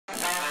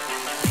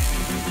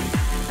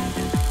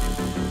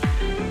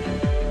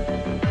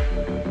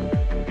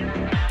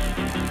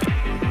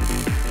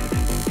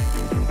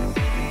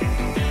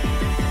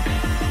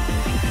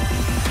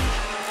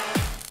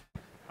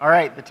All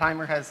right, the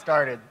timer has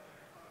started.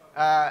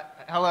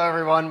 Hello,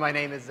 everyone. My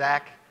name is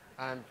Zach.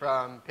 I'm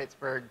from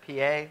Pittsburgh,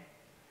 PA.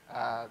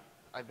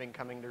 I've been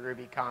coming to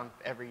RubyConf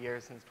every year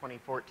since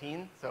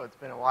 2014, so it's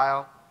been a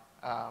while.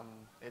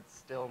 It's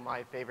still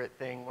my favorite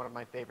thing, one of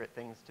my favorite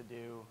things to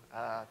do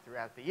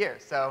throughout the year.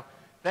 So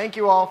thank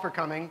you all for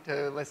coming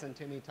to listen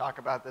to me talk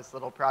about this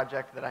little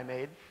project that I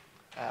made.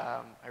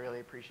 I really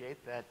appreciate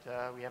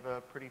that we have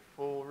a pretty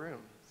full room.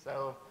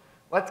 So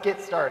let's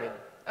get started.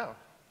 Oh,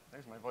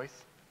 there's my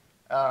voice.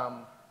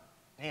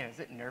 Man, is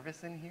it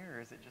nervous in here,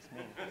 or is it just me?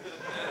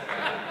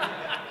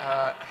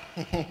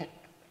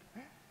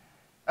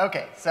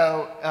 Okay,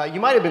 so you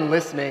might have been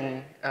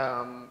listening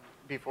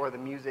before the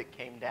music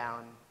came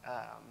down.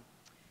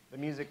 The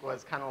music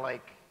was kind of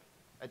like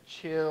a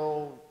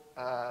chill,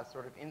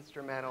 sort of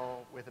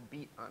instrumental with a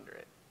beat under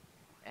it.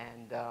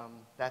 And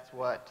that's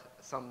what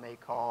some may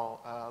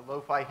call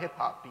lo-fi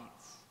hip-hop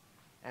beats.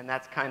 And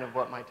that's kind of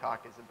what my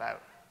talk is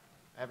about.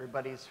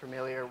 Everybody's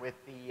familiar with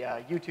the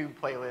YouTube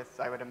playlists,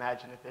 I would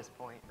imagine, at this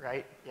point,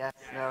 right? Yes?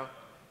 No?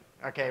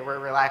 Okay, we're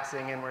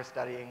relaxing and we're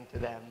studying to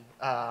them.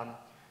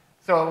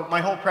 So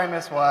my whole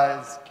premise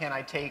was, can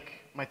I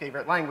take my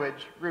favorite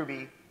language,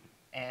 Ruby,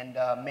 and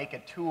make a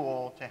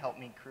tool to help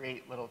me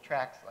create little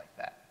tracks like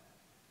that?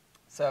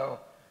 So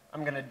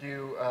I'm going to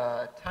do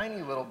a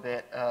tiny little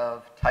bit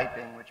of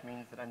typing, which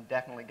means that I'm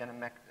definitely going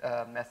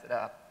to mess it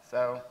up.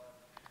 So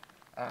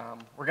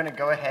we're going to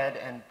go ahead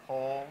and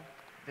pull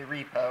the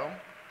repo.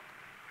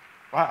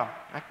 Wow,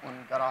 that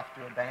one got off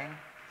to a bang.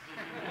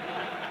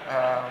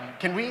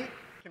 Can we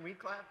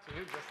clap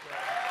too? Just,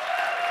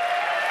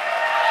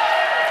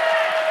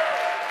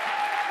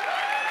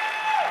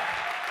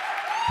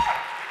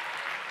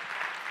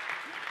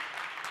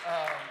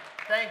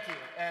 thank you.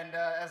 And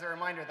as a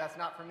reminder, that's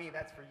not for me,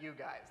 that's for you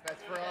guys.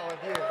 That's for all of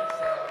you.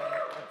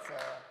 So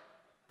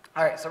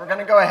all right, so we're going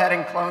to go ahead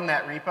and clone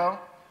that repo,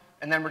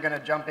 and then we're going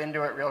to jump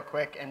into it real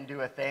quick and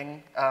do a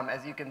thing.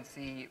 As you can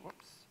see,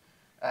 whoops,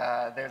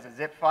 there's a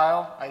zip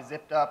file. I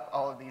zipped up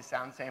all of these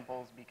sound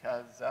samples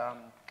because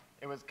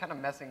it was kind of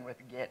messing with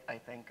Git, I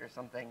think, or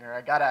something, or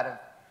I got out of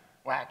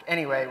whack.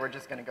 Anyway, we're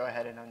just going to go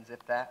ahead and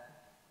unzip that.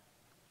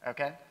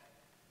 Okay?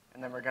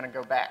 And then we're going to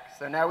go back.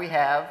 So now we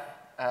have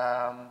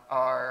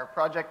our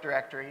project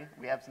directory.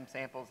 We have some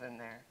samples in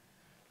there.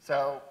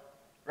 So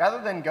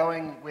rather than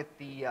going with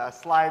the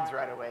slides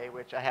right away,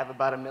 which I have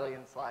about 1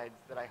 million slides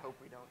that I hope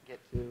we don't get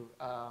to,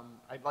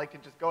 I'd like to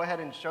just go ahead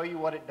and show you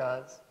what it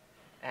does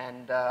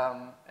and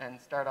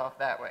start off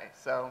that way.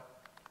 So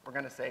we're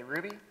going to say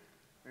Ruby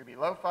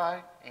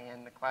lo-fi,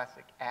 and the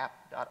classic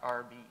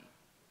app.rb.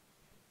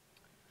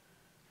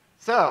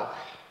 So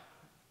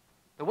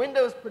the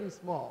window's pretty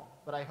small,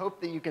 but I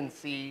hope that you can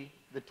see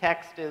the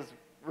text is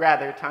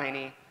rather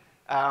tiny.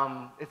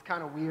 It's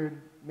kind of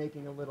weird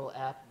making a little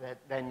app that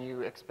then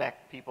you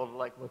expect people to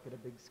like look at a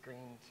big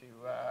screen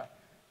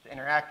to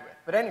interact with.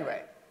 But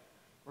anyway,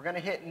 we're going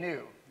to hit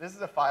new. This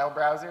is a file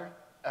browser.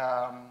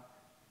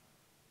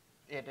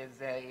 It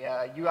is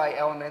a UI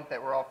element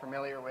that we're all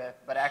familiar with,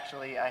 but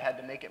actually I had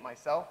to make it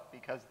myself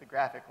because the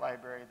graphic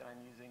library that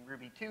I'm using,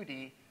 Ruby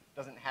 2D,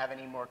 doesn't have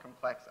any more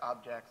complex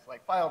objects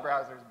like file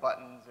browsers,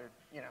 buttons, or,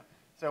 you know.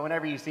 So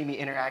whenever you see me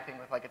interacting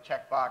with like a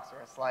checkbox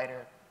or a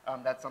slider,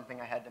 that's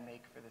something I had to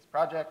make for this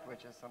project,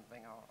 which is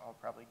something I'll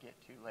probably get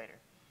to later.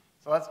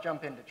 So let's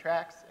jump into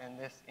tracks and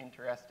this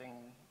interesting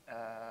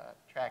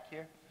track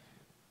here.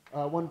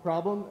 One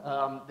problem,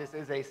 this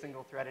is a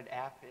single-threaded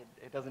app.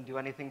 It doesn't do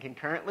anything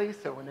concurrently,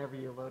 so whenever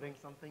you're loading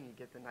something, you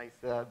get the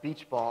nice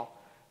beach ball.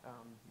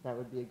 That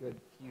would be a good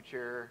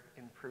future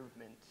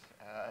improvement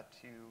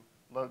to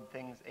load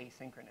things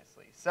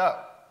asynchronously. So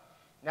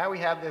now we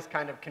have this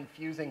kind of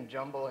confusing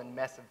jumble and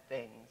mess of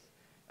things.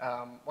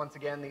 Once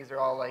again, these are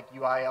all like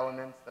UI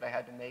elements that I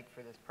had to make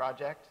for this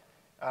project.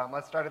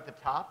 Let's start at the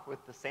top with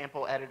the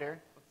sample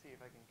editor. Let's see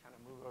if I can kind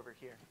of move over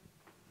here.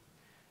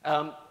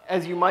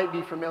 As you might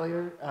be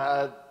familiar,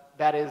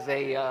 that is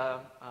a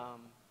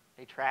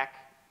track,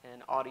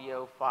 an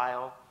audio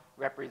file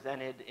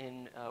represented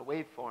in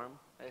waveform.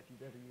 If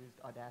you've ever used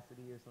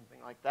Audacity or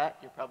something like that,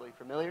 you're probably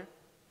familiar.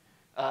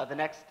 The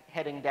next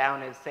heading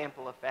down is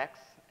sample effects.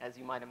 As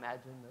you might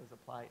imagine, those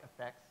apply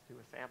effects to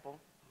a sample.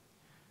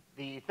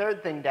 The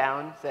third thing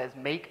down says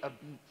make a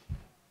beat,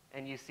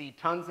 and you see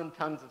tons and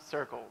tons of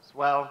circles.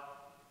 Well,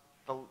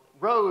 the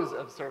rows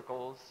of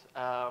circles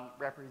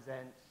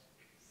represent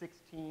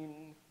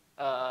 16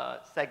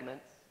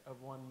 segments of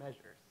one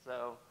measure.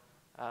 So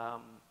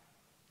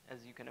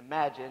as you can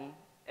imagine,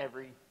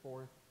 every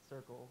fourth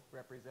circle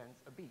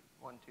represents a beat.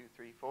 1, 2,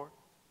 3, 4.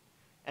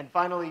 And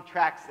finally,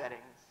 track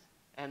settings.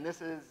 And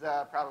this is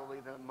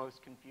probably the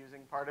most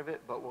confusing part of it,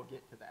 but we'll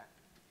get to that.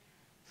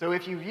 So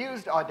if you've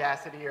used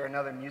Audacity or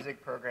another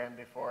music program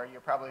before,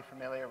 you're probably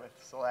familiar with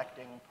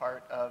selecting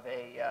part of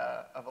a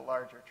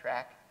larger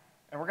track.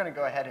 And we're going to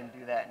go ahead and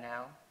do that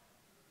now.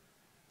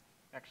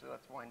 Actually,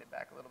 let's wind it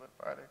back a little bit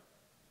farther.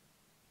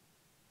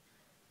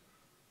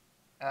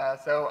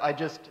 So I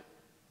just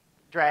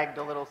dragged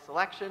a little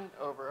selection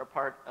over a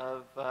part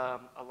of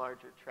a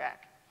larger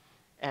track.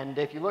 And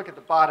if you look at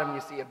the bottom,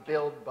 you see a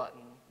build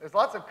button. there's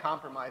lots of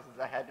compromises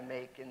I had to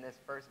make in this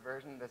first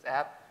version of this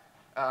app.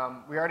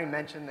 We already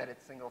mentioned that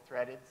it's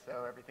single-threaded,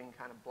 so everything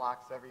kind of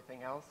blocks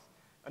everything else.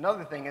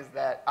 Another thing is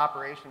that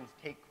operations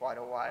take quite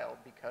a while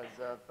because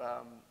of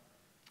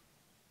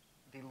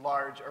the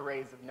large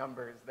arrays of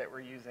numbers that we're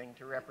using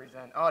to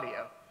represent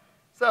audio.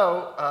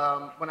 So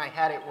when I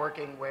had it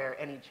working where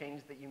any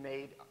change that you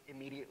made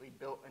immediately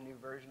built a new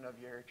version of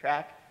your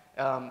track,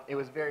 it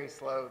was very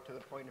slow to the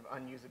point of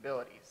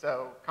unusability.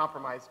 So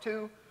compromise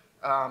 2,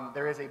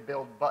 there is a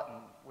build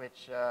button,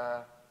 which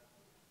we're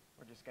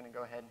just going to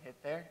go ahead and hit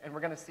there. And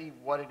we're going to see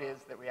what it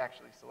is that we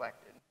actually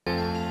selected. All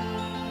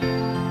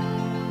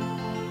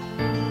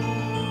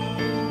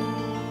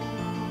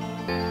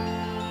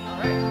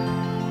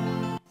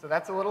right. So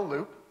that's a little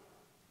loop.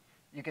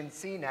 You can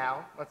see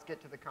now, let's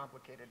get to the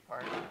complicated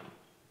part,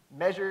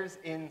 measures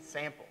in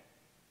sample.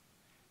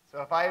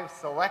 So if I have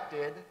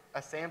selected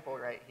a sample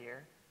right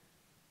here,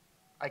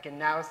 I can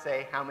now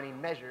say how many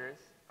measures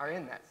are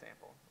in that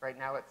sample. Right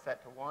now it's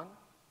set to 1.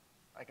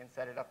 I can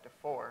set it up to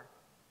 4.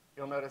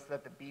 You'll notice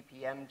that the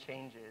BPM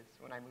changes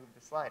when I move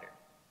the slider.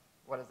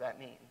 What does that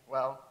mean?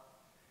 Well,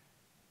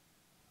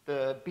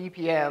 the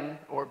BPM,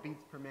 or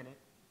beats per minute,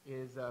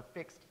 is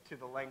fixed to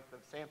the length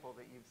of sample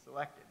that you've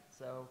selected.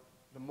 So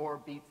the more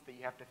beats that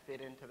you have to fit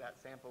into that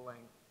sample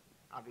length,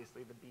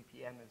 obviously the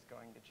BPM is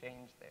going to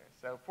change there.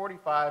 So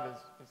 45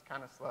 is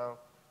kind of slow.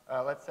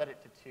 Let's set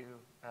it to 2.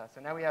 So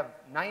now we have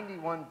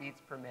 91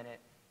 beats per minute,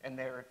 and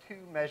there are 2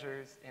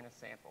 measures in a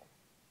sample.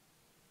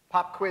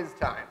 Pop quiz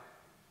time.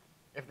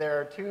 If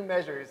there are 2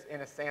 measures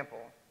in a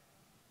sample,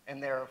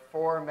 and there are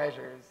 4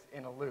 measures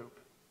in a loop,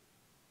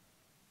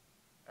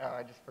 oh,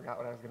 I just forgot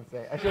what I was going to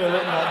say. I should have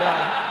written that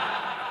down.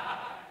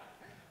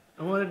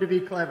 I wanted to be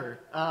clever.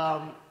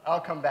 I'll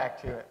come back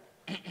to it.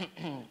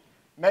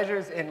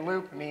 Measures in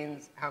loop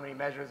means how many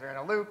measures are in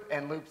a loop,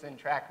 and loops in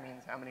track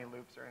means how many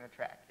loops are in a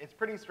track. It's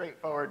pretty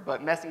straightforward,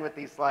 but messing with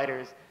these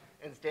sliders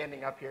and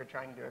standing up here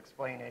trying to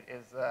explain it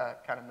is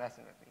kind of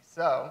messing with me.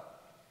 So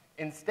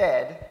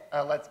instead,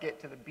 let's get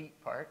to the beat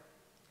part.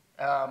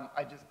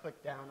 I just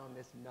clicked down on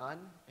this none,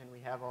 and we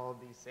have all of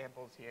these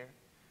samples here.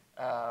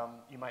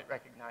 You might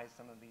recognize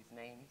some of these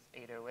names,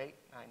 808,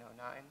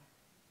 909.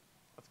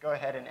 Let's go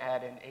ahead and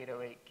add an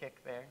 808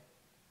 kick there.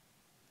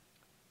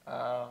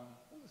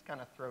 We'll just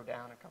kind of throw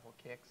down a couple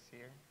kicks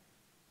here.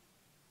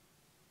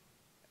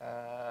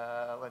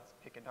 Let's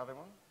pick another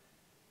one.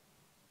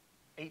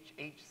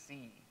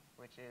 HHC,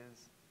 which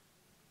is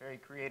very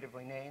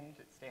creatively named.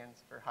 It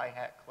stands for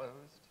hi-hat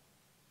closed.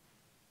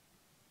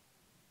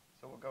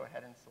 So we'll go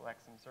ahead and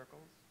select some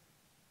circles.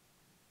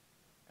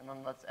 And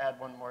then let's add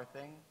one more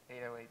thing,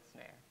 808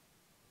 snare.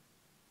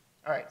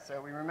 All right,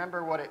 so we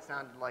remember what it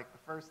sounded like the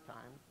first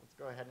time. Let's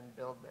go ahead and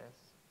build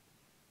this.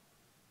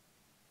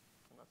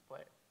 And let's play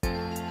it.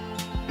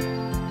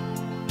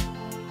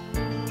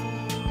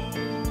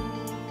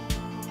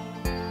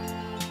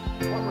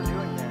 What we're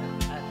doing there,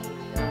 actually,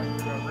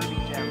 through a Ruby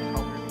gem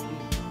called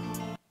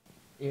RubyConf,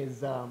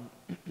 is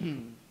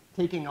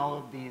taking all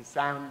of these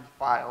sound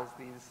files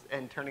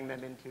and turning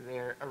them into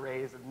their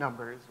arrays of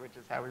numbers, which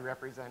is how we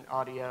represent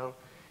audio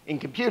in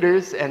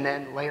computers, and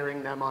then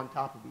layering them on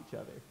top of each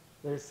other.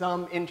 There's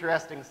some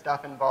interesting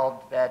stuff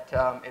involved that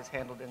is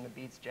handled in the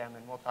Beats gem,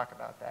 and we'll talk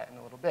about that in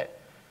a little bit.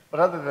 But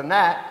other than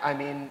that, I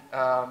mean,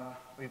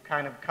 we've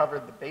kind of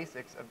covered the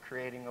basics of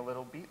creating a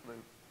little beat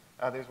loop.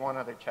 There's one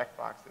other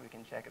checkbox that we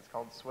can check. It's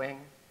called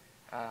swing.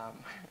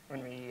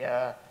 When we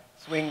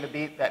swing the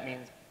beat, that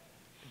means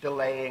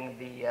delaying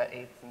the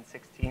 8ths and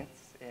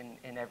 16ths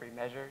in every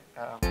measure.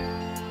 You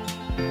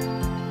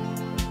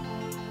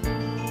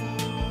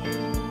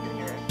can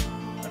hear it,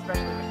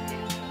 especially with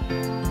the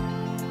 8ths.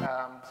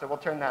 So we'll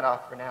turn that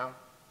off for now.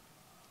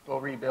 We'll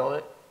rebuild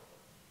it.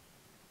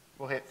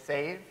 We'll hit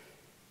save.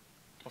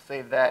 We'll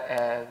save that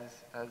as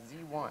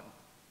Z1.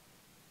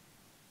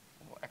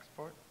 And we'll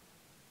export.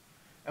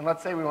 And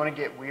let's say we want to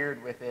get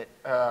weird with it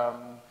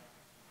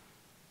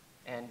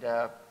and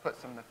put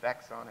some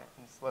effects on it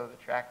and slow the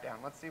track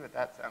down. Let's see what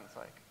that sounds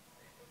like.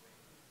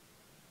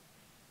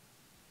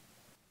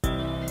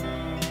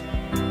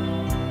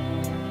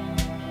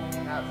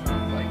 Now it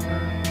sounds like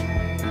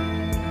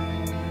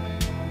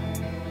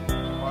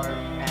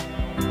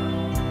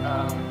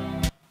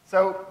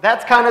so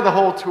that's kind of the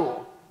whole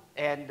tool.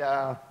 And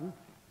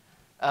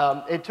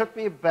it took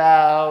me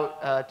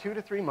about 2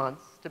 to 3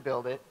 months to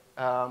build it.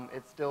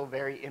 It's still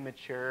very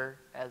immature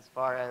as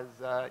far as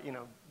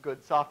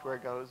good software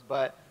goes,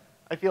 but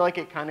I feel like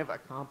it kind of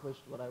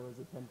accomplished what I was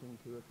attempting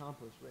to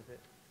accomplish with it.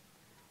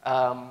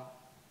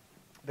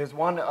 There's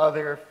one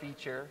other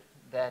feature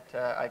that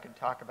I could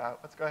talk about.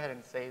 Let's go ahead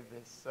and save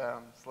this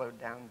slowed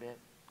down bit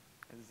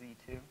as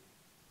Z2.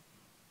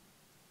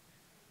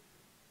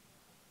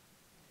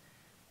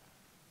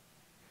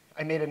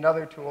 I made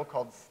another tool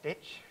called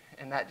Stitch,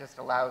 and that just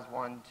allows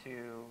one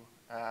to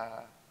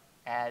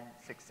add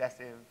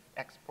successive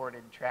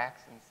exported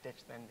tracks and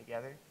stitch them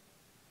together.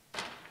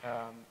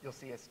 You'll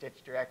see a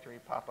stitch directory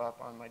pop up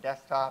on my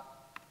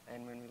desktop,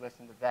 and when we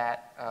listen to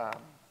that,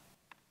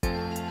 it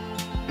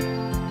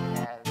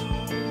has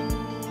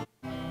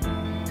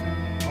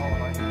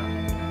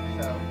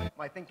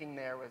my thinking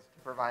there was to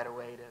provide a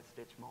way to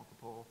stitch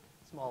multiple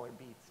smaller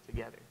beats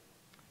together.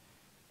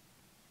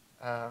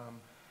 I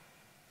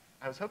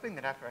was hoping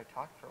that after I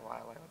talked for a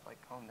while, I would like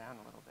calm down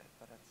a little bit,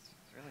 but it's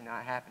really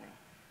not happening.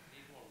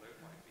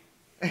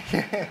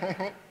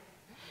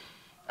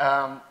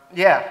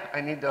 Yeah,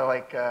 I need to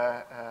like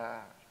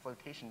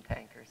flotation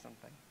tank or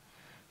something.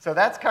 So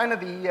that's kind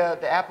of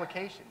the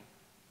application.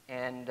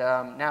 And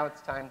now it's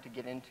time to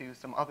get into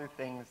some other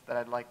things that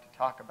I'd like to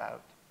talk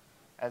about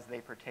as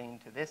they pertain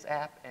to this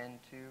app and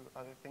to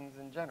other things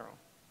in general.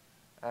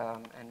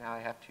 And now I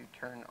have to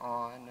turn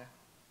on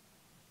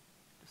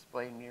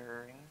display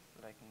mirroring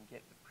so that I can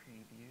get the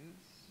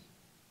previews.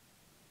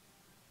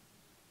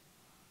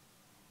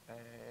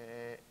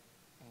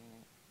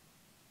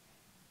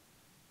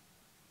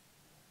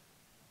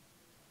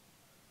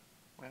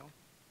 Well,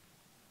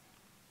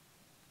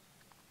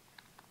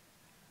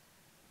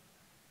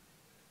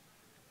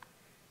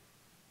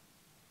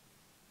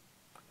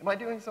 am I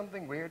doing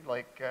something weird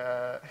like,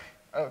 oh,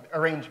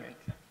 arrangement.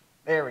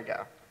 There we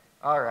go.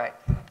 All right.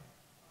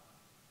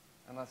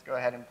 And let's go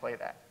ahead and play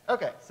that.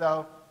 Okay,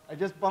 so I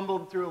just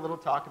bumbled through a little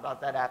talk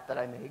about that app that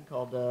I made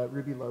called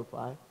Ruby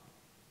Lo-Fi.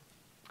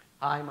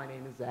 Hi, my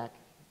name is Zach.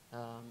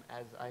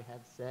 As I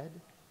have said,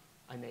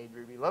 I made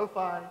Ruby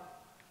Lo-Fi.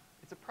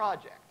 It's a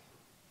project.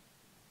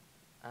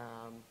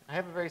 I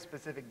have a very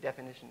specific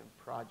definition of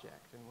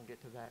project, and we'll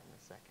get to that in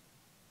a second.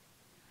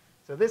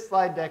 So this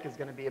slide deck is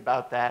going to be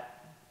about that,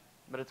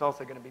 but it's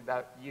also going to be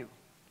about you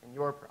and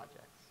your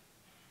projects.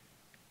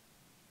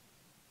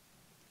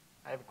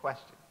 I have a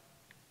question.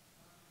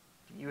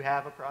 Do you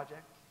have a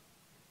project?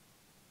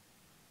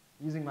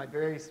 Using my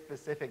very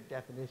specific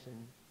definition,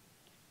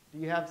 do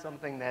you have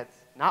something that's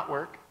not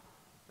work,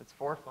 that's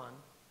for fun,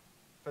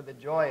 for the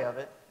joy of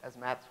it, as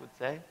Mats would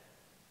say,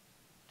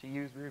 to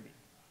use Ruby?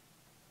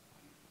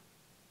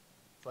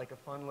 It's like a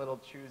fun little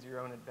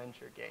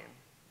choose-your-own-adventure game.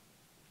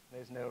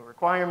 There's no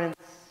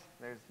requirements.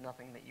 There's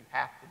nothing that you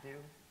have to do.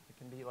 It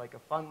can be like a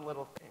fun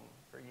little thing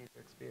for user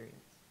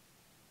experience.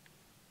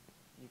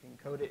 You can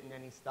code it in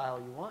any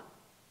style you want.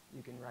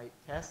 You can write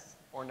tests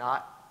or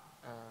not.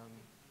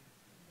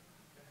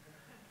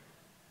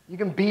 You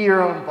can be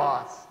your own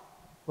boss.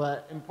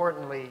 But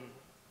importantly,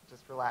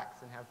 just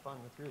relax and have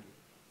fun with Ruby.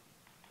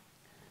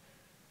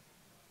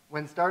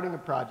 When starting a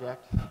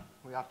project,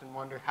 we often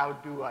wonder, how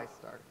do I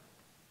start it?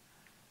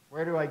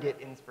 Where do I get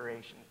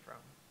inspiration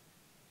from?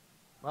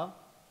 Well,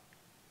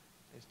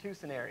 there's two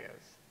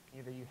scenarios.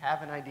 Either you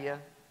have an idea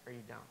or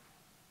you don't.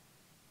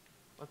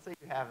 Let's say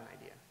you have an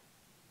idea.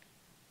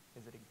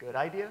 Is it a good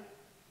idea?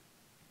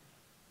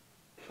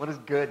 What does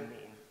good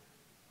mean?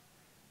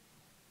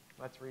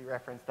 Let's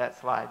re-reference that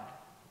slide.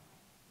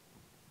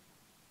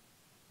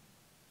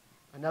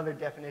 Another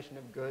definition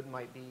of good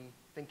might be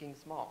thinking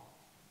small.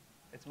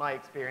 It's my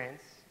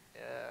experience.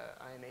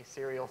 I am a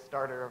serial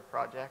starter of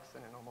projects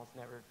and an almost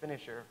never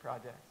finisher of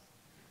projects.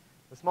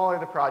 The smaller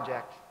the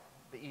project,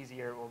 the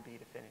easier it will be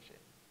to finish it.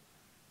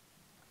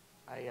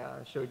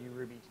 I showed you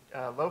Ruby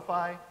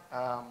Lo-Fi.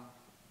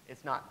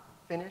 It's not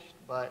finished,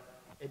 but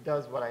it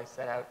does what I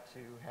set out to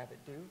have it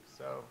do,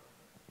 so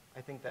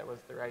I think that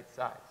was the right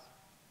size.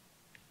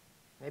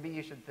 Maybe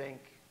you should think,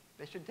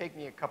 this should take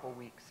me a couple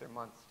weeks or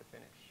months to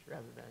finish,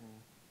 rather than,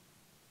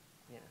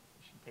 it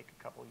should take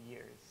a couple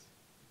years.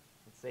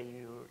 Let's say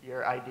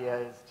your idea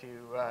is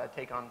to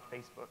take on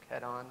Facebook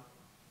head-on.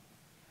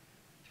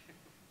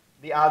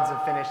 The odds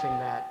of finishing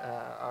that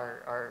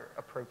are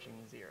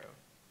approaching zero.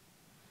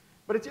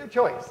 But it's your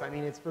choice. I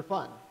mean, it's for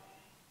fun.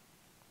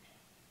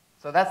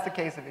 So that's the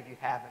case of if you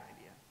have an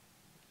idea.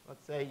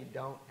 Let's say you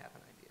don't have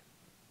an idea.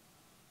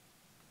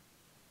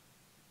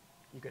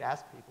 You could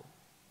ask people,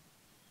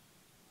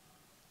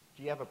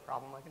 do you have a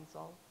problem I can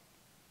solve?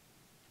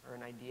 Or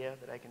an idea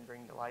that I can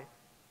bring to life?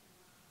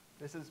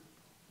 This is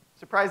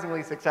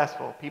surprisingly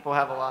successful. People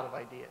have a lot of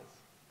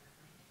ideas.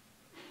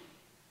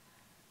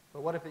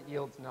 But what if it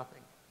yields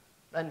nothing?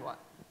 Then what?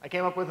 I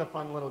came up with a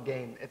fun little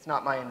game. It's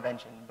not my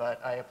invention, but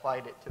I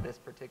applied it to this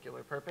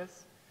particular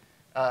purpose,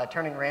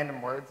 turning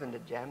random words into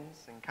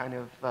gems and kind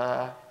of,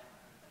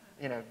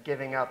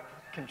 giving up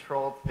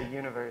control to the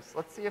universe.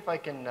 Let's see if I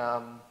can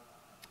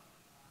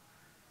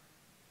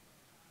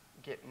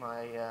get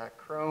my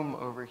Chrome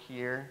over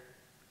here.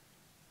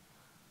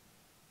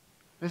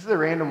 This is a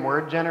random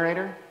word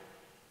generator.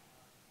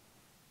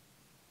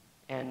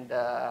 And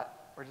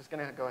we're just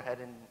going to go ahead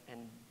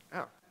and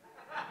oh.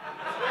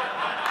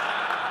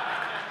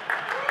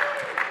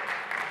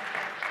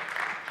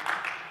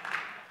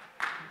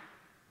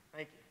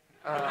 Thank you.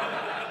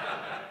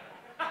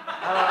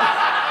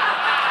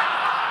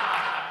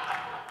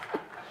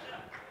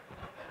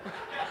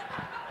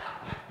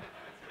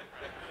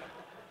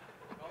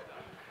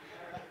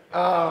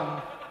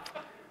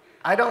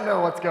 I don't know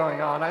what's going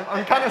on.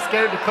 I'm kind of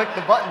scared to click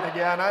the button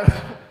again.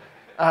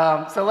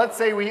 So let's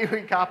say we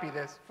copy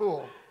this.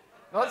 Fool.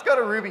 Now let's go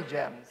to Ruby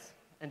Gems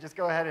and just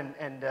go ahead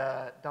and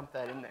dump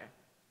that in there.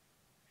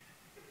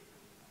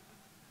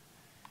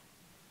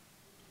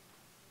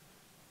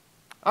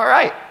 All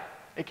right.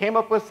 It came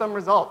up with some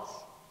results.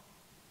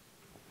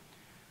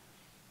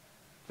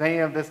 Does any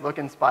of this look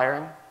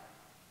inspiring?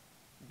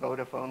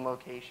 Vodafone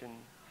location,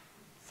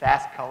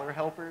 SAS color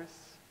helpers.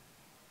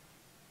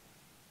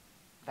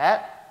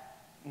 That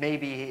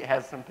maybe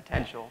has some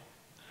potential.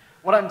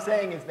 What I'm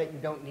saying is that you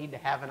don't need to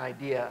have an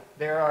idea.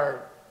 There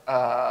are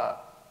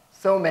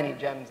so many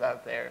gems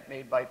out there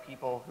made by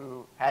people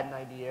who had an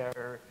idea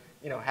or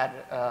had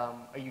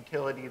a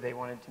utility they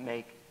wanted to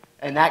make.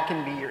 And that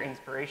can be your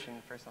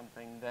inspiration for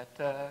something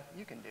that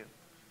you can do.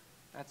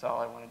 That's all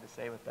I wanted to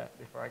say with that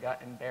before I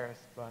got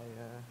embarrassed by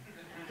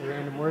the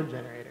random word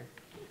generator.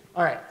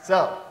 All right,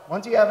 so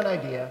once you have an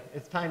idea,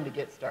 it's time to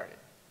get started.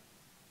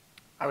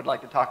 I would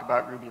like to talk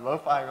about Ruby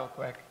Lo-Fi real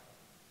quick.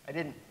 I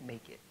didn't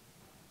make it.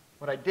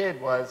 What I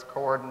did was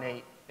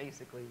coordinate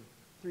basically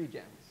 3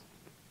 gems.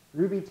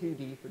 Ruby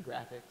 2D for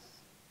graphics,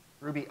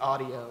 Ruby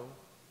Audio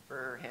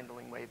for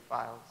handling wave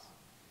files,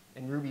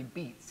 and Ruby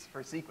Beats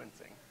for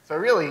sequencing. So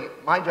really,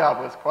 my job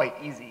was quite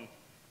easy,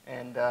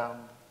 and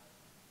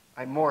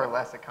I more or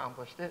less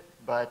accomplished it,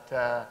 but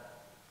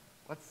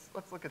let's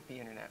look at the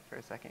internet for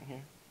a second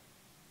here.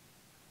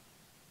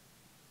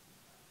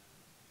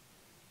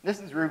 This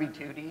is Ruby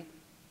 2D.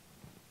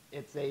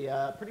 It's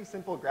a pretty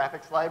simple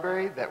graphics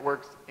library that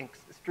works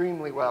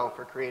extremely well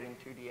for creating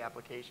 2D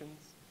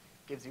applications.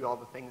 Gives you all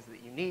the things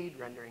that you need,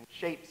 rendering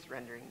shapes,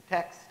 rendering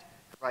text,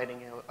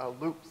 providing a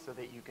loop so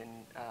that you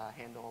can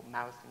handle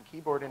mouse and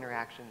keyboard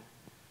interaction.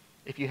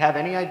 If you have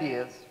any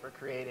ideas for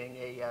creating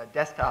a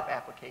desktop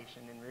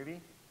application in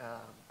Ruby,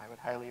 I would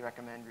highly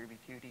recommend Ruby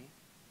 2D.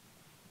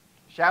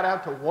 Shout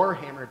out to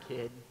Warhammer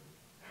Kid.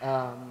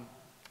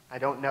 I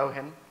don't know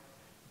him,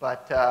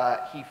 but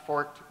he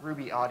forked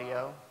Ruby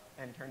Audio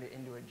and turned it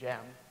into a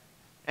gem.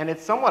 And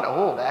it's somewhat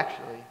old,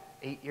 actually.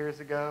 8 years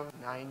ago,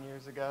 9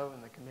 years ago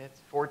in the commits,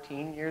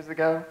 14 years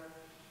ago.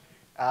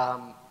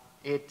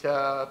 It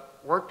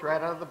worked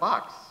right out of the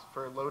box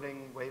for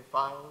loading wave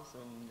files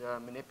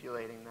and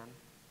manipulating them.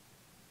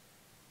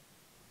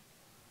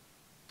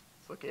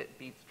 Let's look at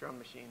Beats Drum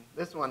Machine.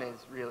 This one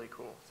is really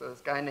cool. So this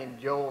guy named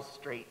Joel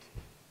Straight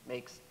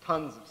makes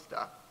tons of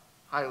stuff.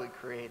 Highly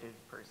creative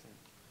person.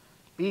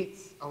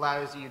 Beats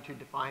allows you to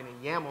define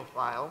a YAML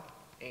file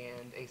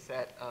and a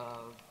set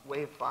of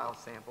wave file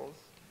samples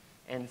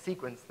and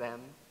sequence them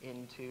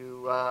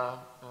into,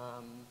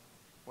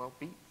 well,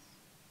 beats.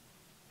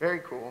 Very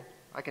cool.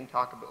 I can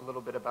talk a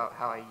little bit about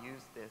how I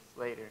use this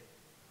later.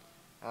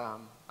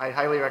 I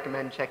highly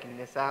recommend checking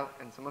this out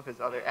and some of his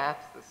other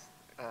apps.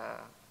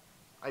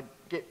 I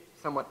get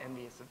somewhat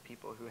envious of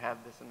people who have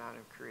this amount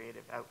of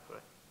creative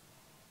output.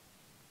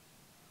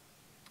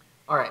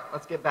 All right,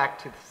 let's get back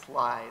to the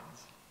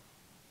slides.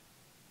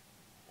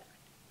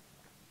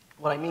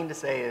 What I mean to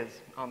say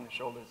is on the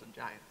shoulders of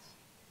giants.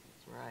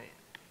 That's where I am.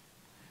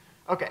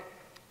 Okay,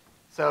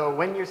 so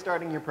when you're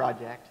starting your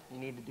project, you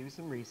need to do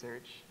some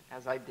research,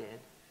 as I did.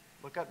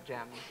 Look up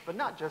gems, but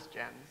not just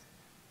gems.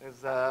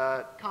 There's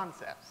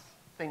concepts,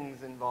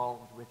 things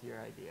involved with your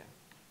idea.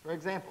 For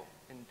example,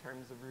 in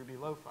terms of Ruby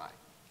Lo-Fi,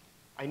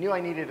 I knew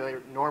I needed a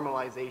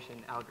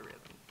normalization algorithm.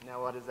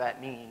 Now, what does that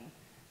mean?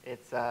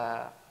 It's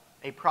a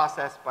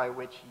process by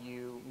which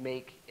you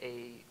make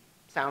a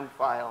sound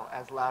file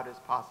as loud as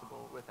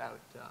possible without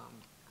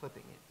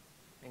clipping it.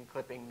 And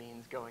clipping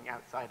means going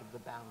outside of the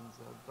bounds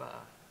of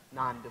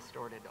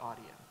non-distorted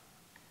audio.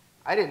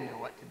 I didn't know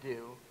what to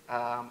do.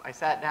 I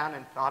sat down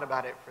and thought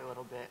about it for a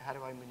little bit. How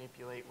do I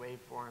manipulate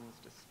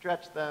waveforms to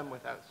stretch them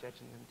without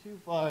stretching them too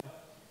far?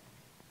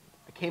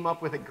 I came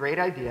up with a great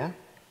idea.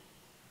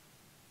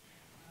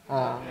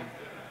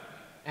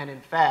 And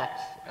in fact,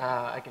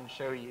 I can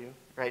show you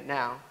right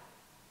now.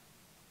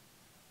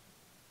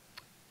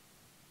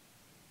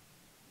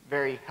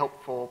 Very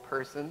helpful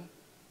person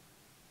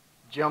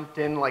jumped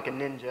in like a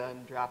ninja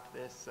and dropped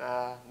this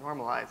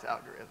normalize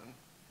algorithm.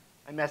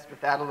 I messed with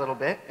that a little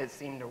bit. It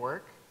seemed to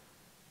work.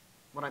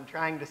 What I'm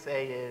trying to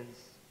say is,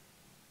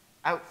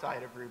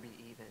 outside of Ruby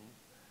even,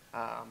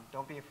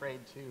 don't be afraid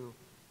to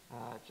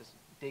just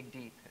dig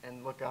deep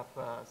and look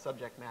up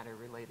subject matter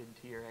related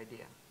to your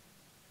idea.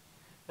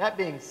 That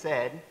being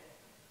said,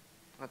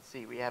 let's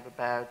see, we have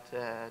about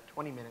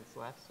 20 minutes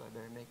left, so I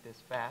better make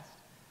this fast.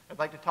 I'd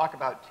like to talk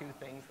about 2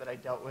 things that I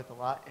dealt with a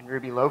lot in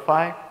Ruby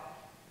Lo-Fi.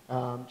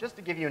 Just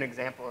to give you an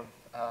example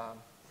of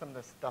some of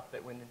the stuff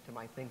that went into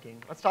my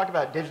thinking. Let's talk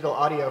about digital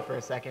audio for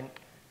a second.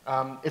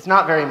 It's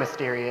not very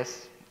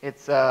mysterious.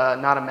 It's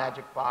not a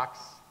magic box.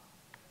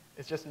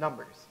 It's just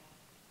numbers.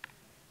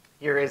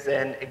 Here is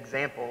an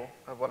example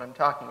of what I'm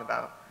talking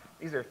about.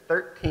 These are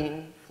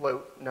 13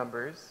 float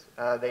numbers.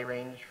 They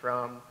range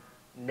from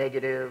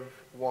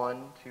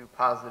 -1 to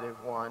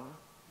 +1.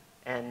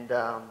 And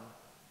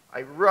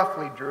I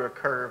roughly drew a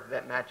curve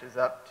that matches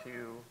up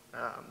to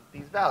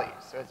these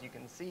values. So as you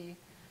can see,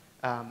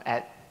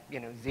 at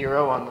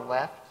 0 on the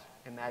left,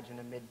 imagine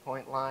a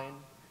midpoint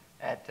line.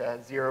 At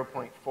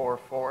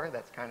 0.44,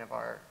 that's kind of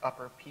our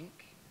upper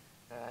peak.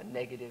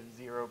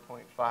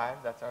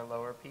 -0.5, that's our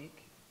lower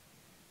peak.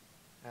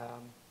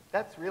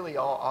 That's really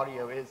all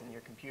audio is in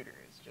your computer,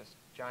 is just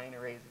giant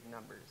arrays of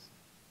numbers.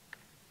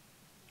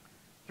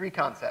 3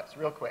 concepts,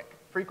 real quick.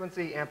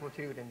 Frequency,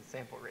 amplitude, and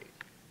sample rate.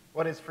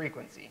 What is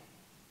frequency?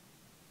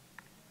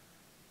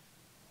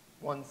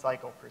 1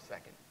 cycle per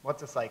second.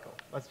 What's a cycle?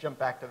 Let's jump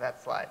back to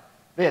that slide.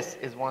 This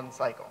is 1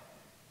 cycle.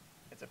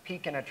 It's a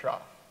peak and a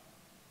trough.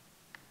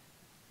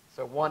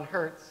 So 1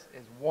 hertz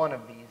is 1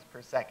 of these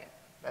per second.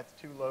 That's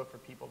too low for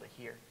people to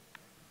hear.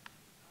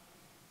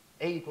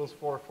 A equals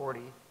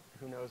 440.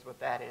 Who knows what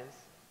that is?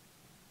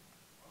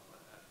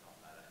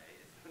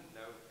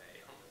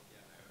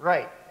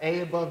 Right,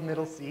 A above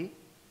middle C,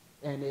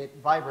 and it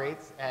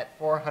vibrates at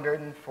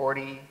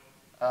 440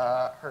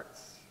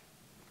 hertz.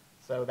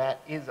 So that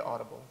is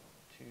audible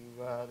to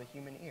the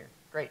human ear.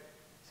 Great.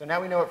 So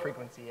now we know what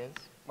frequency is.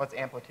 What's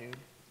amplitude?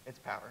 It's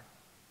power.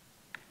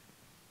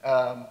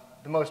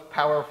 The most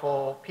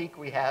powerful peak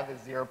we have is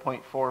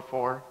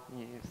 0.44.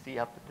 You see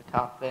up at the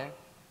top there.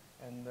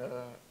 And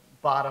the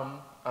bottom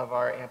of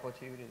our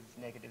amplitude is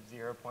negative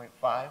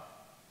 0.5.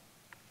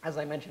 As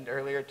I mentioned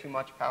earlier, too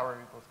much power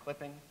equals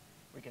clipping.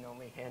 We can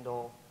only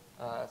handle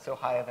so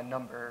high of a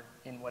number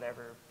in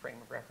whatever frame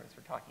of reference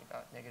we're talking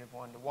about, negative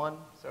 1 to 1.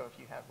 So if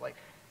you have like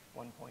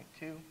 1.2,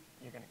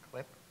 you're going to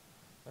clip.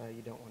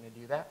 You don't want to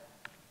do that.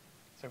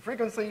 So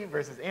frequency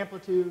versus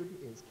amplitude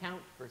is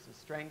count versus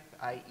strength,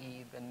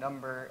 i.e. the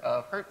number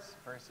of hertz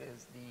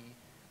versus the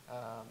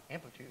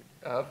amplitude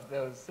of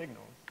those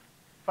signals.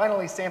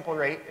 Finally, sample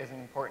rate is an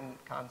important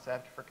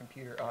concept for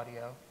computer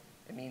audio.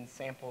 It means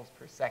samples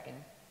per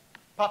second.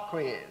 Pop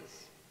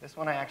quiz. This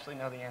one I actually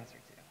know the answer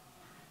to.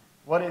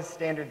 What is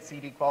standard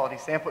CD quality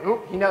sample?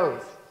 Ooh, he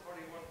knows. 41.4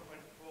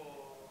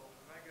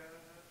 megahertz.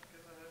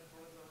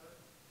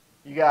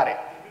 You got it.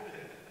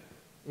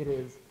 It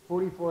is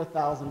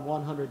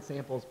 44,100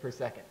 samples per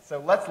second. So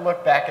let's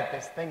look back at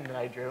this thing that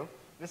I drew.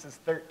 This is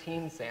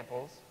 13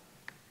 samples.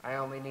 I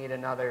only need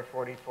another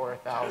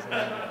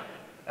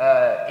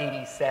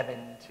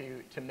 44,087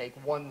 to make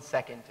 1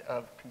 second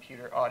of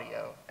computer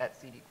audio at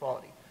CD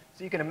quality.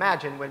 So you can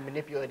imagine when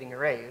manipulating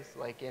arrays,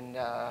 like in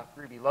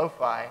Ruby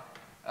Lo-Fi,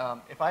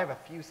 if I have a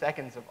few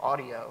seconds of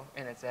audio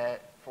and it's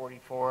at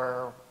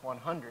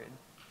 44,100,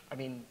 I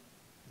mean,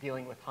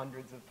 dealing with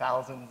hundreds of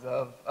thousands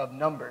of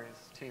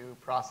numbers to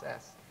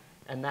process,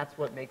 and that's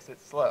what makes it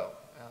slow.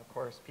 Of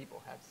course,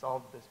 people have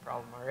solved this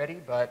problem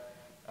already, but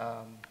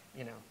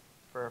you know,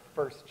 for a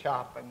first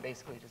chop, I'm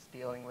basically just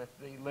dealing with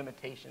the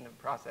limitation of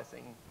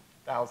processing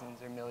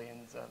thousands or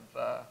millions of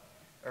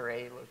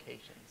array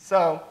locations.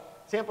 So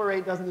sample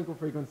rate doesn't equal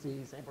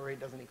frequency, sample rate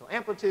doesn't equal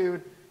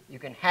amplitude. You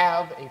can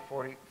have a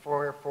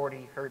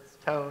 440 hertz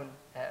tone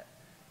at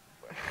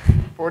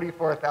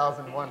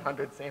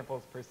 44,100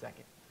 samples per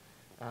second.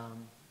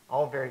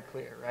 All very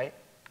clear, right?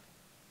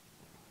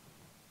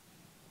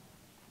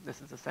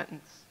 This is a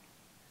sentence.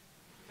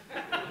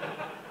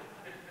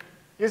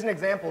 Here's an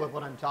example of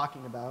what I'm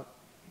talking about.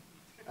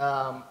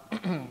 I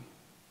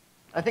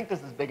think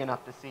this is big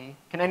enough to see.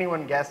 Can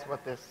anyone guess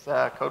what this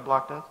code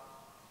block does?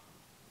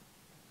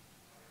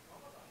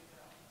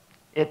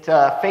 It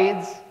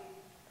fades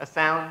a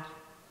sound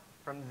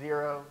from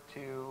 0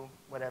 to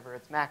whatever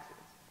its max is.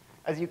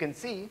 As you can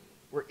see,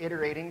 we're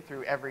iterating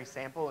through every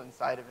sample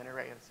inside of an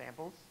array of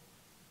samples.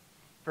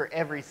 For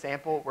every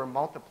sample, we're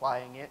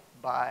multiplying it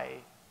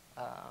by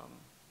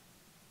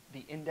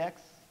the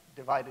index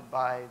divided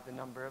by the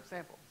number of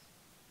samples.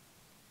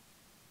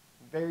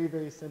 Very,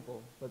 very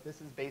simple, but this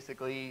is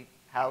basically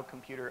how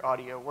computer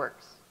audio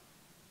works.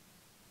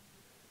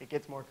 It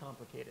gets more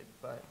complicated,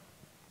 but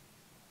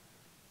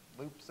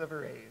loops of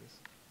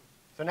arrays.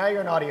 So now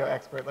you're an audio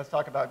expert. Let's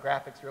talk about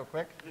graphics real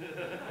quick.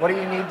 What do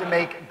you need to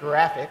make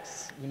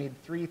graphics? You need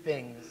 3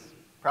 things,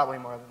 probably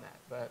more than that,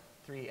 but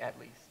 3 at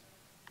least.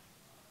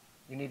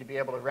 You need to be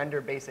able to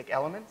render basic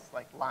elements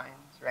like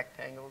lines,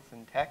 rectangles,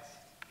 and text.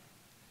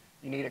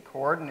 You need a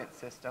coordinate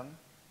system,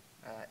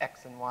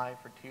 X and Y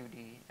for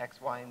 2D, X,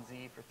 Y, and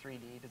Z for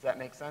 3D. Does that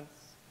make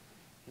sense?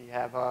 If you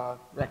have a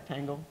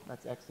rectangle,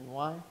 that's X and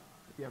Y.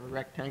 If you have a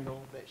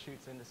rectangle that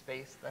shoots into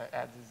space, that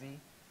adds a Z.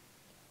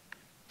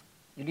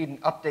 You need an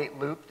update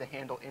loop to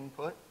handle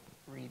input,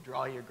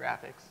 redraw your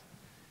graphics.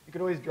 You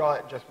could always draw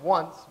it just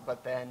once,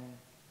 but then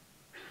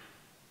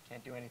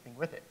can't do anything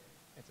with it.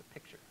 It's a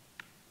picture.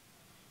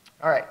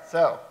 All right,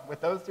 so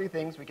with those 3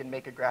 things, we can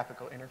make a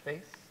graphical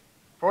interface.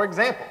 For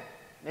example,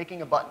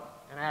 making a button.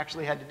 And I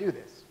actually had to do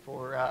this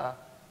for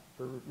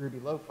Ruby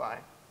Lo-Fi.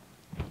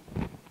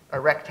 A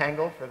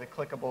rectangle for the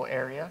clickable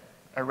area,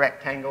 a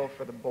rectangle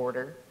for the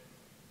border,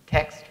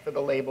 text for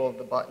the label of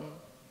the button,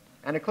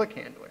 and a click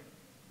handler.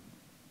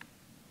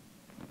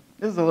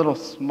 This is a little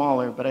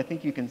smaller, but I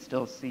think you can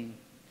still see.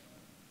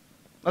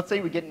 Let's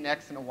say we get an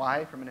X and a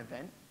Y from an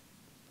event,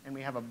 and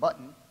we have a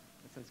button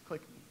that says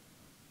click me.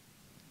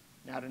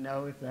 Now to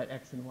know if that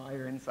X and Y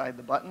are inside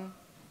the button,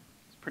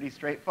 it's pretty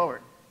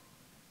straightforward.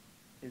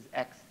 Is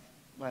X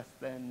less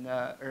than,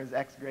 or is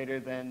X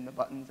greater than the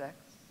button's X?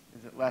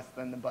 Is it less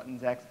than the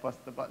button's X plus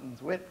the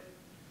button's width?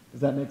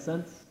 Does that make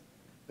sense?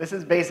 This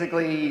is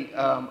basically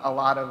a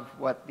lot of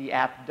what the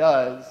app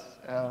does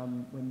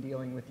when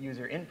dealing with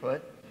user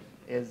input,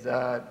 is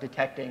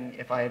detecting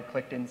if I had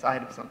clicked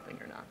inside of something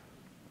or not.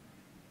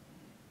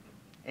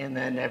 And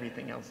then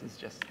everything else is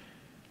just,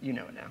 you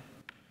know it now.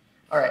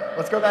 All right,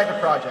 let's go back to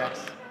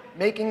projects.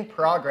 making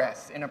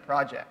progress in a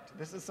project.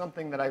 This is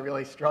something that I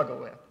really struggle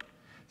with.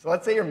 So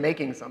let's say you're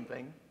making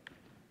something,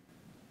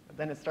 but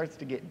then it starts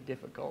to get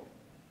difficult.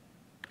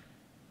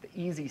 The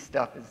easy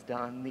stuff is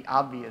done, the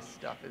obvious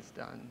stuff is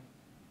done.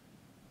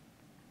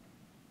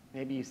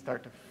 Maybe you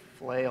start to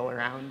flail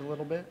around a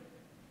little bit.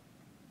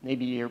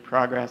 Maybe your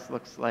progress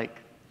looks like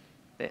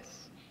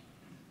this.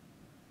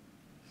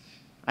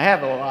 I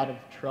have a lot of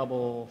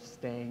trouble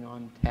staying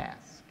on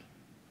task.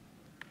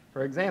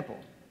 For example,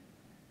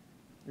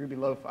 Ruby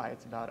Lo-Fi,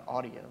 it's about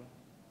audio.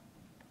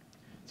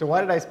 So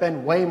why did I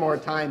spend way more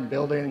time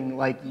building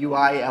like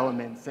UI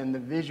elements and the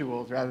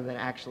visuals rather than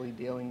actually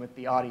dealing with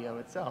the audio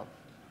itself?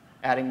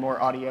 Adding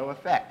more audio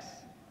effects,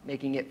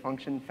 making it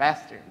function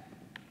faster.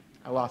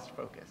 I lost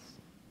focus.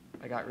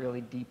 I got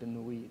really deep in the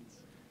weeds.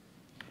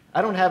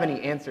 I don't have any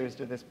answers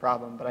to this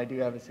problem, but I do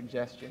have a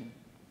suggestion.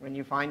 When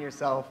you find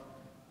yourself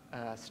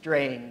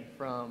straying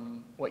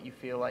from what you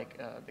feel like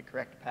the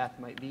correct path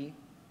might be,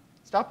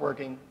 stop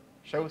working,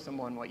 show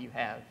someone what you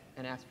have,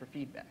 and ask for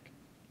feedback.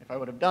 If I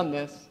would have done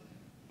this,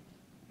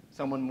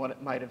 someone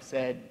might have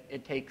said,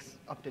 it takes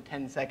up to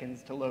 10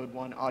 seconds to load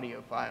one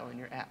audio file in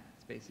your app.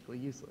 It's basically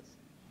useless.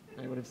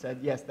 And I would have said,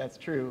 yes, that's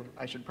true.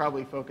 I should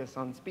probably focus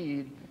on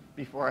speed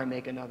before I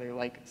make another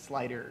like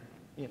slider,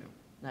 you know,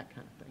 that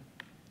kind of thing.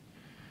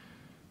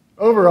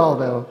 Overall,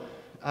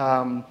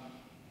 though,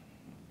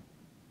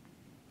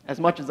 as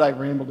much as I've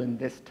rambled in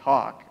this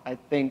talk, I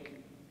think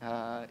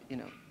you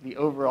know, the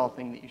overall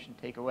thing that you should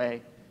take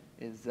away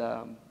is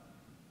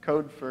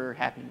code for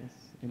happiness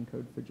and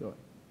code for joy.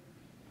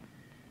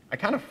 I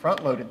kind of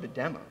front-loaded the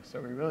demo,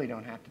 so we really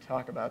don't have to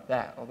talk about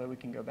that, although we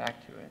can go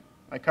back to it.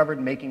 I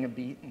covered making a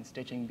beat and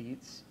stitching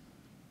beats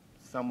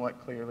somewhat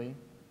clearly,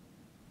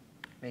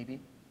 maybe.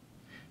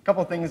 A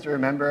couple things to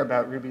remember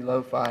about Ruby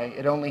Lo-Fi.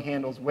 It only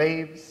handles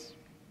waves.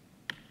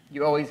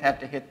 You always have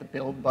to hit the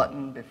build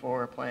button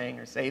before playing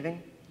or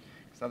saving,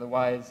 because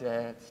otherwise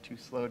it's too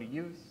slow to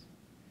use.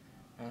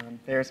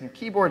 There are some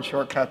keyboard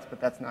shortcuts, but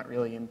that's not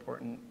really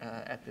important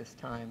at this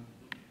time.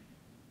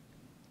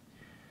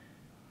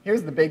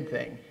 Here's the big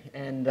thing,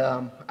 and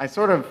I'm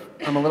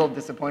a little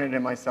disappointed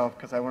in myself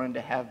because I wanted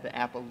to have the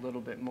app a little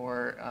bit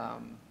more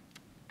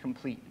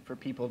complete for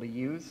people to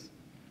use.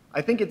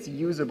 I think it's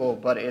usable,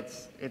 but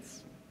it's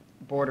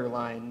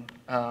borderline.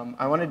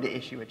 I wanted to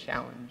issue a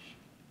challenge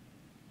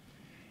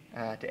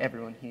to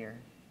everyone here.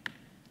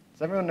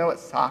 Does everyone know what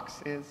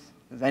socks is?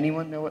 Does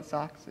anyone know what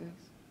socks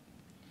is?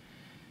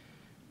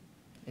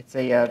 It's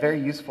a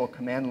very useful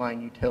command line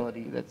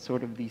utility that's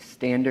sort of the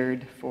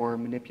standard for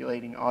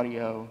manipulating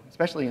audio,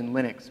 especially in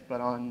Linux,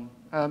 but on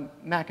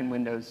Mac and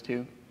Windows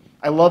too.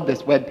 I love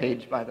this web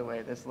page, by the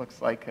way. This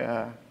looks like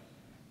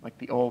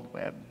the old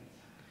web.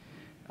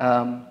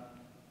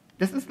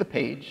 This is the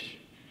page.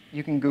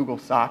 You can Google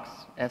socks,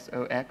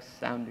 S-O-X,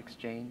 sound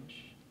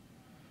exchange.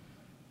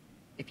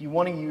 If you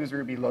want to use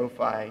Ruby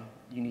Lo-Fi,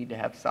 you need to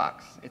have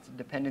socks. It's a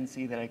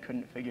dependency that I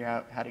couldn't figure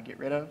out how to get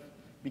rid of,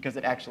 because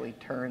it actually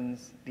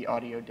turns the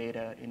audio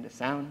data into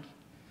sound,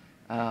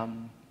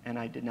 and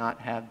I did not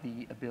have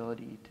the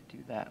ability to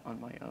do that on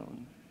my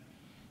own.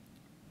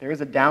 There is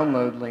a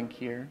download link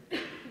here.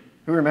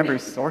 Who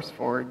remembers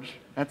SourceForge?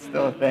 That's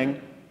still a thing.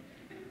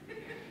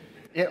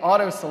 It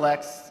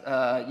auto-selects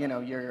you know,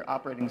 your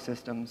operating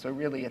system, so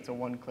really it's a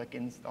one-click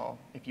install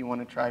if you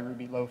want to try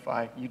Ruby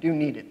Lo-Fi. You do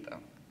need it, though,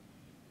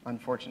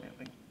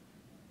 unfortunately.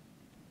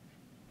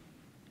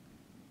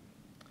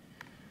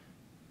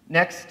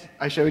 Next,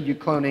 I showed you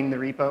cloning the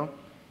repo.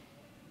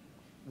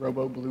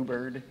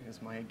 RoboBluebird is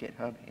my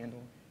GitHub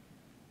handle.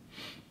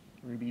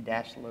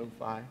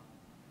 Ruby-Lo-Fi.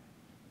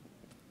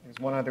 There's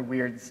one other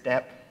weird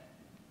step.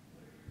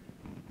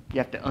 You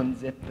have to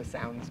unzip the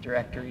sounds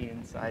directory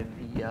inside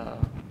the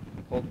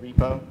old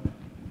repo.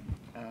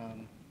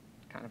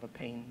 Kind of a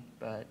pain,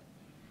 but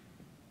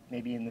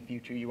maybe in the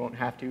future you won't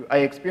have to. I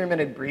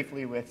experimented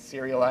briefly with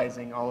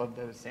serializing all of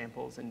those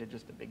samples into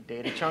just a big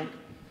data chunk,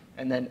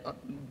 and then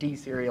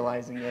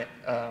deserializing it.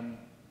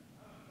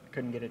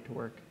 Couldn't get it to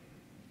work.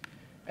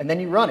 And then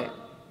you run it.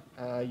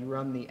 You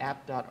run the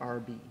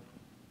app.rb,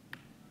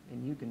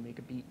 and you can make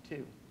a beat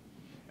too.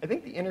 I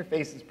think the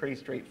interface is pretty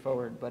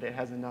straightforward, but it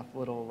has enough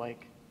little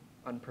like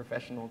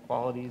unprofessional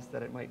qualities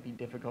that it might be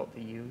difficult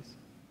to use.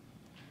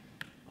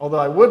 Although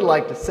I would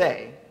like to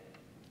say,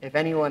 if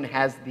anyone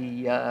has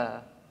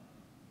the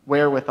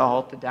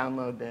wherewithal to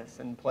download this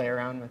and play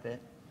around with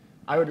it,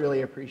 I would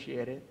really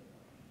appreciate it.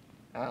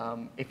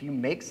 If you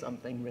make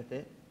something with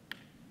it,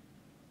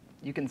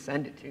 you can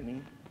send it to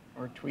me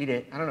or tweet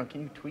it. I don't know,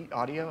 can you tweet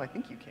audio? I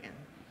think you can.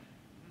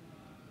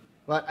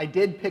 But I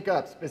did pick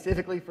up,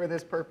 specifically for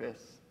this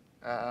purpose,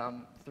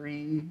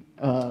 three,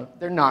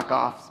 they're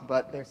knockoffs,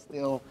 but they're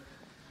still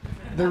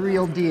the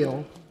real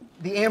deal.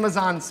 The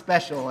Amazon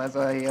special, as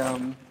I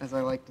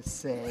like to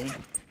say.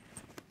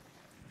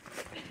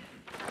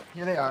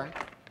 Here they are.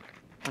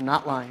 I'm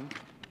not lying.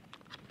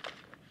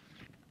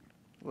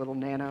 Little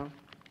Nano.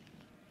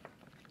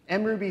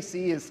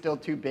 MRubyC is still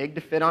too big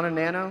to fit on a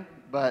Nano,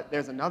 but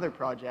there's another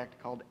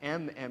project called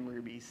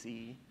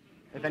MRubyC.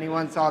 If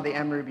anyone saw the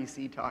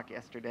MRubyC talk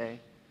yesterday,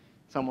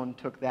 someone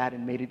took that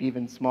and made it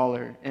even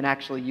smaller. And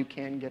actually, you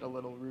can get a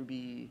little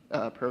Ruby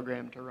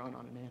program to run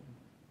on an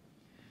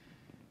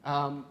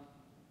atom.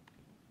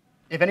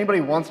 If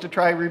anybody wants to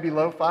try Ruby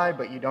Lo-Fi,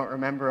 but you don't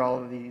remember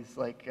all of these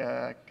like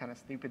kind of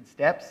stupid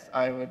steps,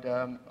 I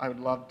would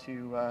love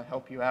to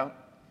help you out.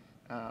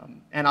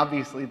 And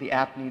obviously, the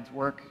app needs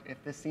work.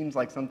 If this seems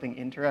like something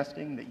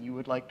interesting that you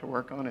would like to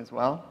work on as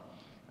well,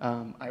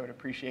 I would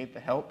appreciate the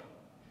help.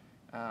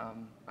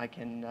 I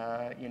can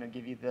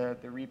give you the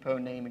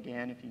repo name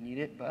again if you need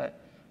it, but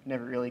I've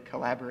never really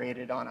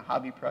collaborated on a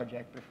hobby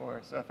project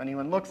before. So if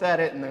anyone looks at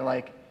it and they're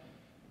like,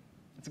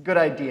 it's a good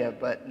idea,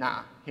 but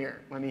nah,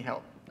 here, let me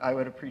help, I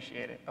would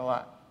appreciate it a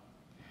lot.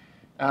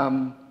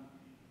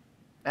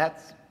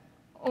 That's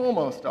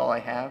almost all I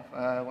have.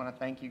 I want to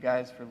thank you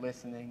guys for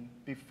listening.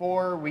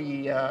 Before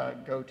we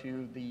go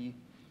to the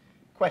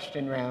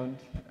question round,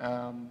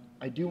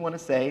 I do want to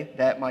say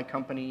that my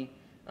company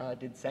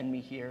did send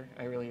me here.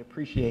 I really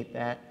appreciate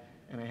that.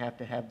 And I have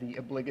to have the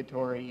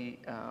obligatory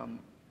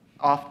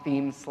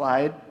off-theme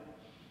slide.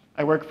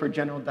 I work for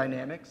General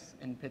Dynamics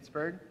in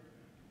Pittsburgh.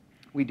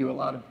 We do a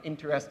lot of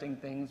interesting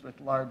things with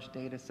large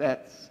data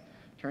sets,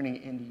 turning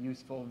it into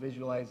useful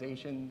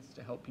visualizations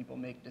to help people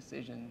make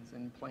decisions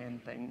and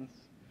plan things.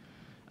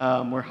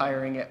 We're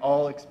hiring at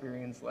all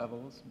experience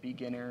levels,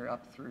 beginner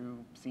up through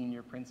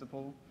senior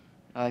principal.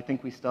 I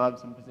think we still have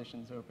some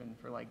positions open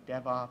for like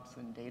DevOps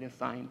and data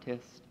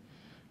scientists.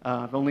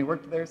 I've only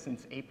worked there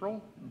since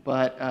April,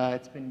 but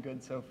it's been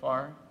good so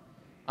far.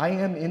 I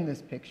am in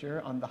this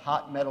picture on the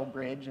Hot Metal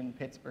Bridge in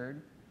Pittsburgh.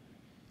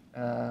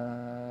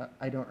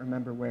 I don't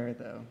remember where,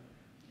 though.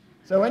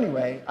 So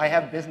anyway, I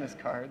have business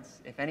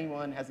cards. If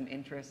anyone has an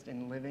interest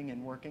in living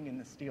and working in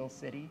the Steel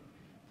City,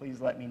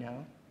 please let me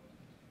know.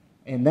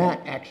 And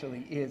that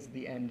actually is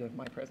the end of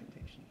my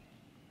presentation.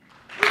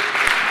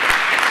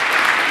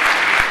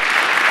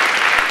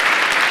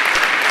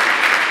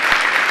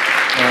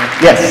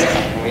 Yes?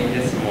 Can we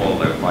get some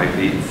more lo-fi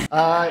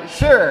beats?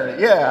 Sure,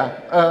 yeah.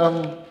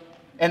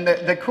 And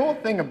the cool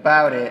thing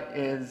about it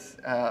is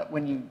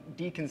when you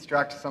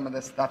deconstruct some of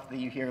the stuff that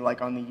you hear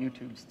like on the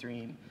YouTube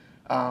stream,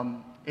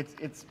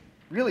 it's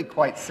really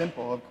quite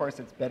simple. Of course,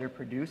 it's better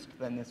produced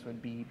than this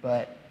would be,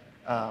 but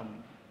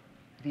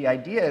the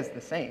idea is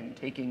the same,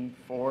 taking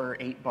 4 or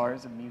 8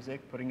 bars of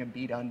music, putting a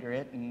beat under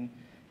it,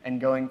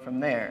 and going from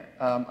there.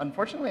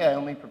 Unfortunately, I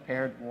only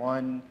prepared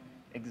one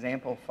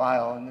example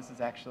file, and this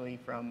is actually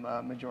from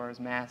Majora's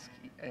Mask,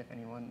 if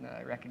anyone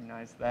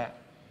recognized that.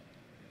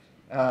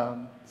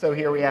 So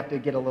here we have to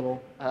get a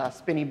little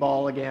spinny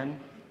ball again.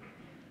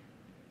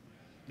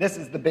 This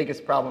is the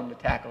biggest problem to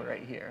tackle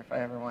right here, if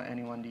I ever want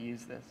anyone to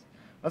use this.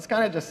 Let's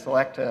kind of just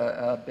select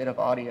a bit of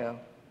audio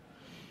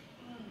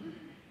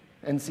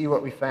and see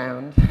what we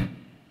found.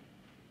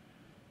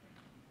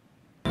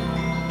 I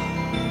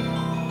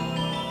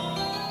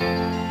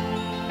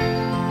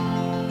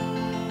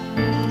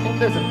think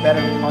there's a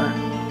better part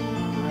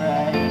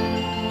right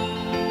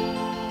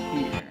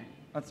here.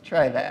 Let's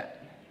try that.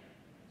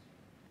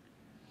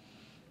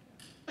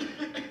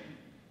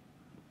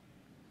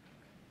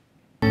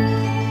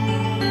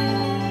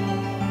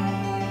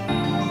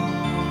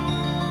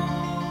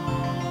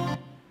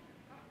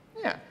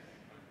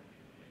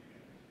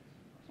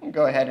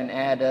 Go ahead and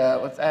add,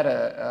 let's add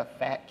a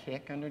fat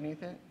kick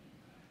underneath it.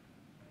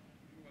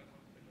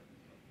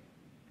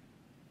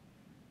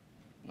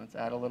 Let's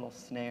add a little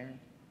snare.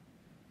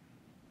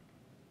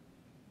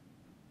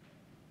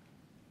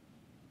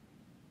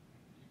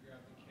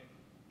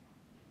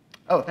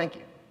 Oh, thank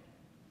you.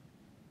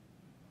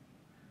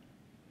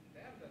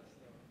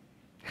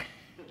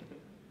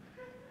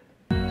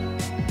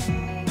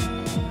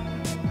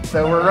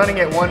 So we're running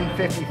at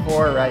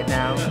 154 right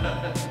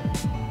now.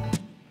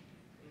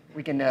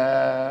 We can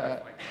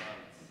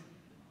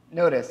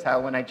notice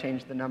how when I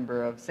change the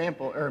number of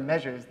sample or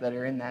measures that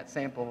are in that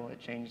sample, it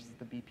changes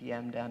the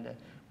BPM down to,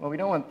 well, we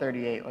don't want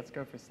 38. Let's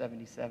go for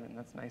 77.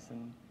 That's nice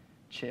and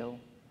chill.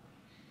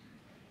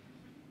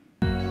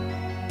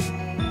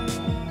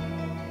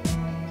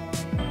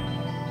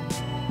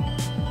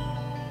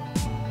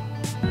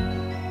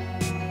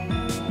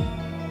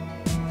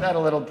 Let's add a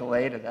little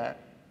delay to that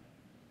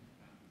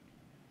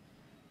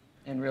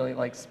and really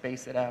like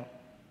space it out.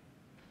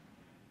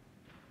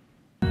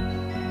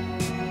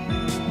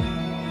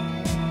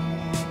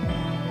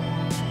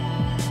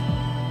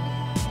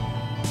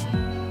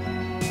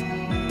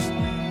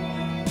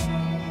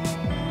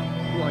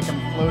 Like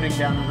I'm floating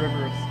down a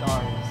river of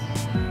stars.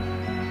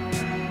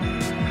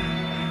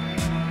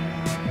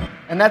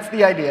 And that's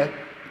the idea.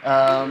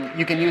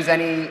 You can use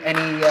any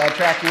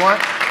track you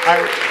want.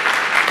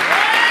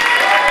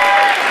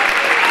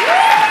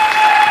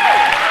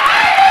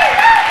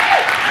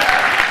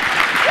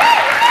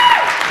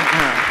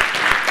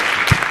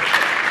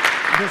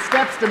 The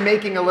steps to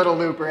making a little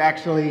loop are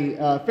actually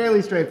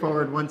fairly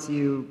straightforward once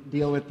you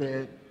deal with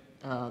the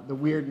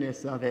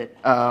weirdness of it.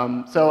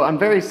 So I'm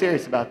very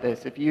serious about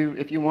this. If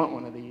you want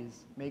one of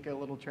these, make a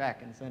little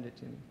track and send it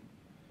to me.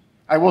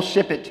 I will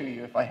ship it to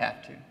you if I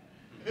have to.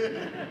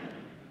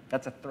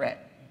 That's a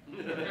threat.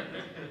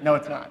 No,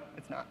 it's not.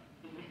 It's not.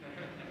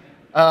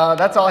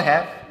 That's all I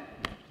have.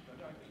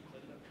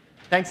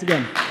 Thanks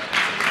again.